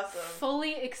 That's awesome.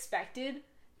 Fully expected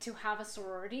to have a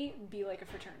sorority be like a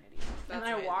fraternity. That's and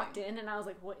I amazing. walked in and I was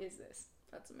like, what is this?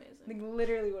 That's amazing. Like,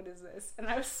 literally, what is this? And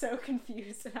I was so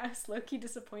confused and I was low-key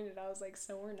disappointed. I was like,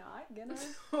 so we're not gonna do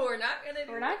all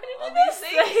this? these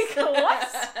things? Like,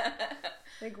 what?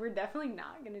 Like, we're definitely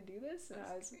not gonna do this?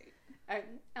 And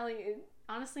Ellie,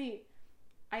 honestly,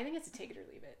 I think it's a take it or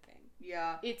leave it thing.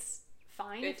 Yeah. It's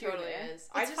fine It if you're totally there. is.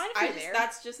 It's fine if you're there.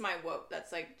 That's just my woke.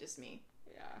 That's like just me.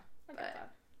 Yeah. I get But-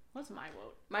 that. What's my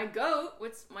vote? My goat?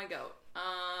 What's my goat?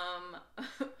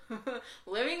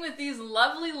 Living with these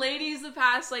lovely ladies the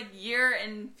past like year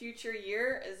and future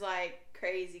year is like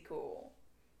crazy cool.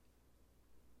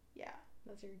 Yeah.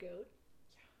 That's your goat?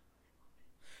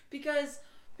 Because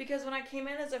when I came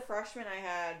in as a freshman, I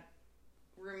had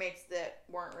roommates that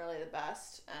weren't really the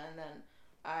best, and then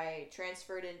I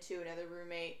transferred into another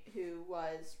roommate who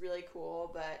was really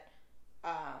cool, but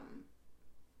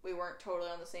we weren't totally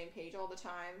on the same page all the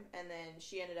time, and then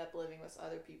she ended up living with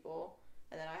other people,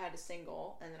 and then I had a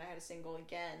single, and then I had a single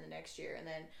again the next year, and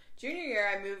then junior year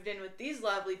I moved in with these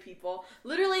lovely people.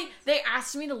 Literally, they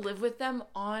asked me to live with them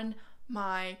on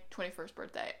my 21st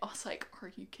birthday. I was like,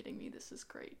 are you kidding me? This is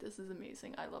great. This is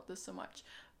amazing. I love this so much.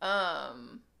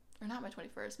 Or not my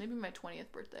 21st, maybe my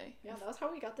 20th birthday. Yeah, that was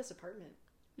how we got this apartment.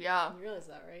 Yeah. You realize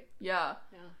that, right? Yeah.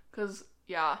 Yeah. Cause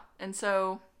yeah, and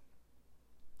so,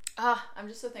 I'm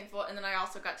just so thankful. And then I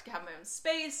also got to have my own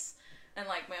space and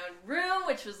like my own room,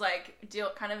 which was like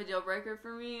kind of a deal breaker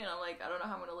for me. And I'm like, I don't know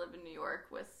how I'm gonna live in New York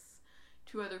with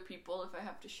 2 other people if I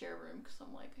have to share a room. Cause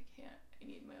I'm like, I can't. I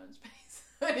need my own space.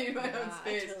 I need my own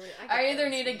space. I either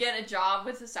need to get a job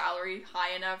with a salary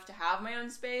high enough to have my own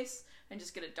space and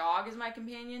just get a dog as my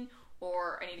companion,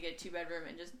 or I need to get a 2-bedroom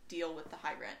and just deal with the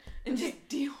high rent and just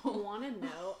deal. Want to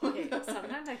know? Okay,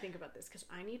 sometimes I think about this because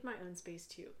I need my own space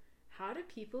too. How do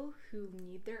people who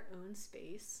need their own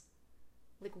space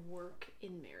like work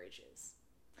in marriages?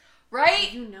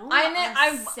 Right? You know,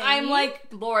 I'm like,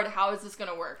 Lord, how is this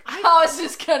gonna work? How is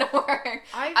this gonna work?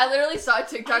 I literally saw a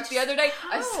TikTok the other day.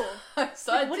 I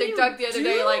saw a TikTok the other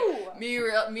day, like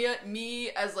me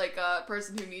as like a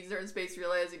person who needs their own space,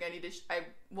 realizing I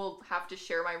will have to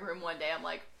share my room one day. I'm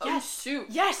like, oh yes, shoot,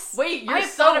 yes. Wait, you're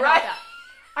so right. That.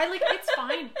 I like it's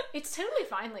fine. It's totally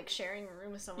fine. Like sharing a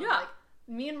room with someone. Yeah. Like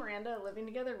me and Miranda living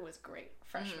together was great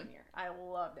freshman year. I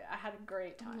loved it. I had a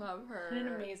great time. Love her. I had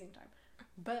an amazing time.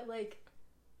 But like,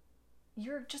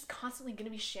 you're just constantly going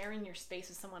to be sharing your space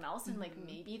with someone else, and like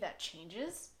maybe that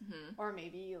changes, or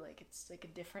maybe like it's like a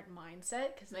different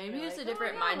mindset. Because maybe it's a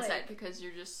different mindset because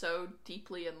you're just so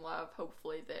deeply in love.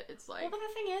 Hopefully that it's like. Well, but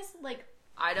the thing is, like,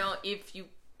 I don't. If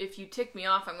you tick me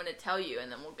off, I'm going to tell you,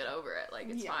 and then we'll get over it. Like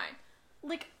it's fine.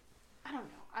 Like, I don't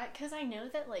know. Because I know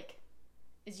that like,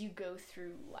 as you go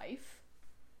through life,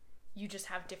 you just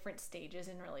have different stages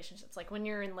in relationships. Like when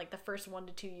you're in like the first 1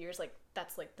 to 2 years, like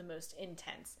that's like the most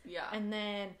intense. Yeah. And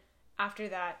then after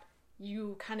that,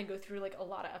 you kind of go through like a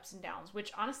lot of ups and downs,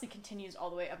 which honestly continues all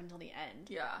the way up until the end.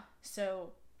 Yeah.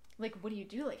 So, like, what do you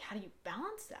do? Like, how do you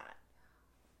balance that?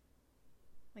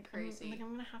 Like, crazy.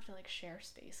 I'm gonna have to like share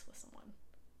space with someone.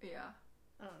 Yeah.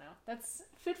 I don't know. That's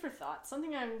food for thought.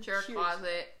 Something I'm share a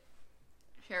closet,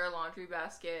 share a laundry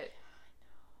basket.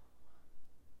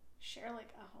 Share like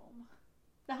a home.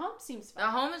 The home seems fine. The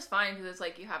home is fine because it's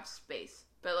like you have space,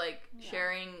 but like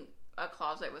sharing a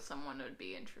closet with someone would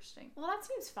be interesting. Well, that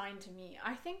seems fine to me.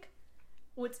 I think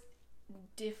what's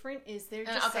different is there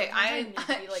just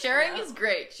sharing is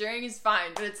great. Sharing is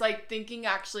fine, but it's like thinking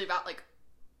actually about like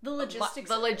the logistics.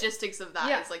 The logistics of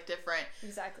that is like different.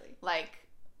 Exactly. Like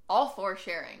all for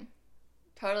sharing.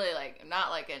 Totally, like, I'm not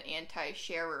like an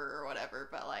anti-sharer or whatever,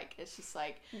 but like, it's just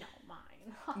like, no,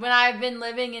 mine. When I've been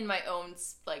living in my own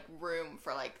like room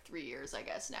for like 3 years, I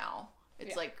guess now,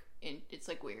 it's like, it's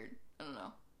like weird. I don't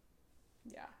know.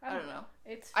 Yeah. I don't know.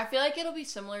 I feel like it'll be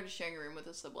similar to sharing a room with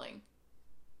a sibling.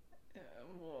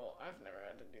 Well, I've never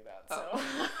had to do that,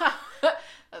 so.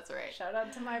 That's right. Shout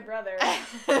out to my brother.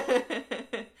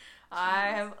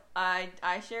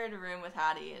 I shared a room with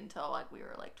Hattie until like we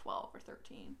were like 12 or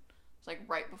 13. It's like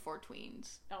right before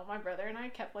tweens. Oh, my brother and I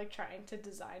kept like trying to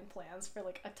design plans for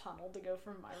like a tunnel to go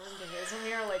from my room to his when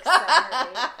we were like 7 or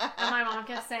 8. And my mom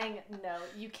kept saying, no,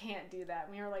 you can't do that.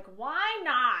 And we were like, why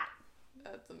not?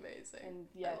 That's amazing. And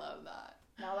yet, I love that.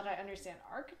 Now that I understand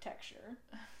architecture.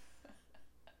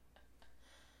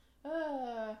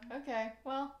 Okay.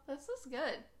 Well, this is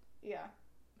good. Yeah.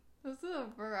 This is a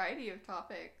variety of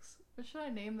topics. What should I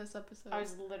name this episode? I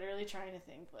was literally trying to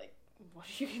think, like, what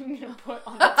are you even going to put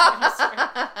on the title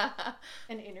script?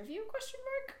 An interview, question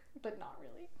mark? But not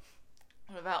really.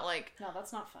 What about, like... No,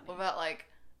 that's not funny. What about, like,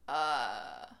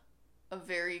 a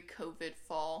very COVID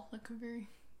fall? Like, a very...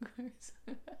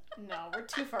 No, we're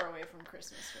too far away from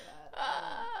Christmas for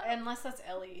that. Unless that's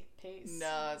Ellie Pace.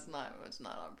 No, it's not. It's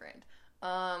not on brand.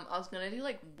 I was gonna do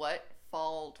like what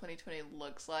fall 2020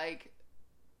 looks like,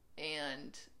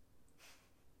 and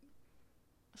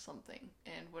something,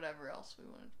 and whatever else we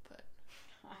wanted to put.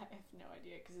 I have no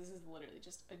idea because this is literally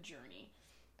just a journey.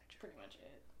 That's pretty much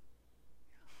it.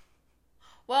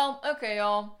 Well, okay,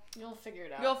 y'all. You'll figure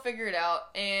it out. You'll figure it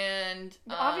out, and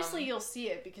obviously you'll see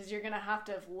it because you're gonna have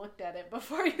to have looked at it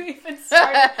before you even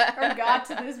started or got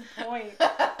to this point.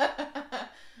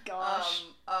 Gosh.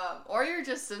 Or you're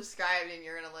just subscribed and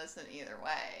you're gonna listen either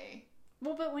way.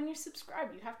 Well, but when you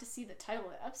subscribe, you have to see the title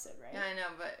of the episode, right? Yeah, I know,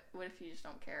 but what if you just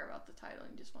don't care about the title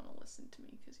and you just want to listen to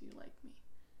me because you like me?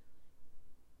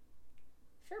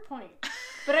 Fair point.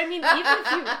 But I mean,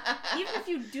 even if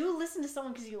you do listen to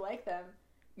someone because you like them,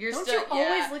 don't you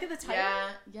always look at the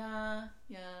title? Yeah.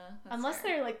 Unless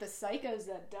they're like the psychos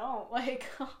that don't. Like,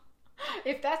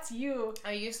 if that's you,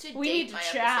 I used to we date need to my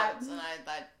chat. episodes, and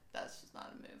that's just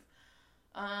not a move.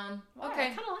 Wow, okay. I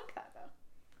kind of like that though.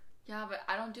 Yeah, but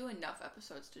I don't do enough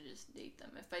episodes to just date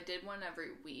them. If I did one every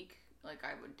week, like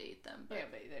I would date them. But... Yeah,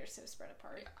 but they're so spread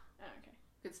apart. Yeah. Oh, okay.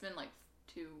 It's been like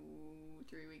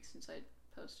 2-3 weeks since I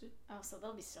posted. Oh, so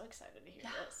they'll be so excited to hear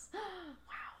this.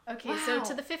 Wow. Okay, so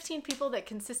to the 15 people that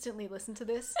consistently listen to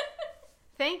this,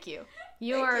 thank you.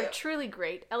 You are truly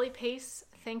great. Ellie Pace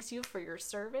thanks you for your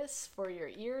service, for your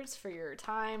ears, for your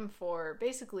time, for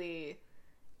basically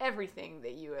everything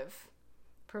that you have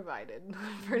provided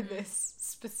for this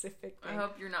specific thing. I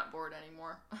hope you're not bored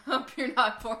anymore. I hope you're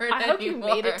not bored anymore. I hope you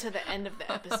made it to the end of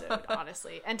the episode,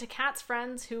 honestly. And to Kat's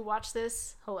friends who watch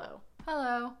this, hello.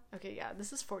 Hello. Okay, yeah,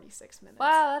 this is 46 minutes.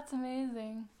 Wow, that's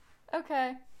amazing.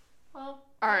 Okay. Well,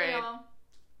 all right. Y'all.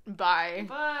 Bye.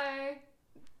 Bye.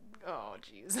 Oh,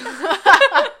 jeez.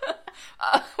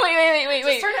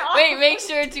 Wait, make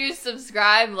sure to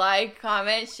subscribe, like,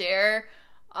 comment, share.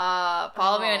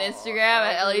 Follow me on Instagram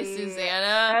at Ellie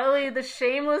Susanna. Ellie, the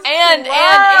shameless and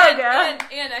plug.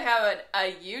 And I have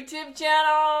a YouTube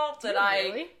channel that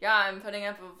really? I'm putting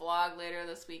up a vlog later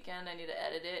this weekend. I need to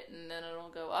edit it and then it'll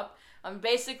go up.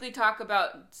 Basically talk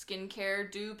about skincare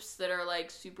dupes that are like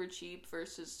super cheap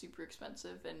versus super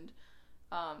expensive, and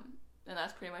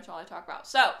that's pretty much all I talk about.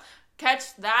 So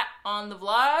catch that on the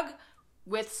vlog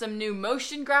with some new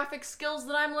motion graphic skills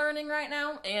that I'm learning right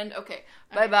now. And okay,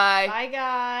 bye-bye. Bye,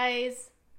 guys.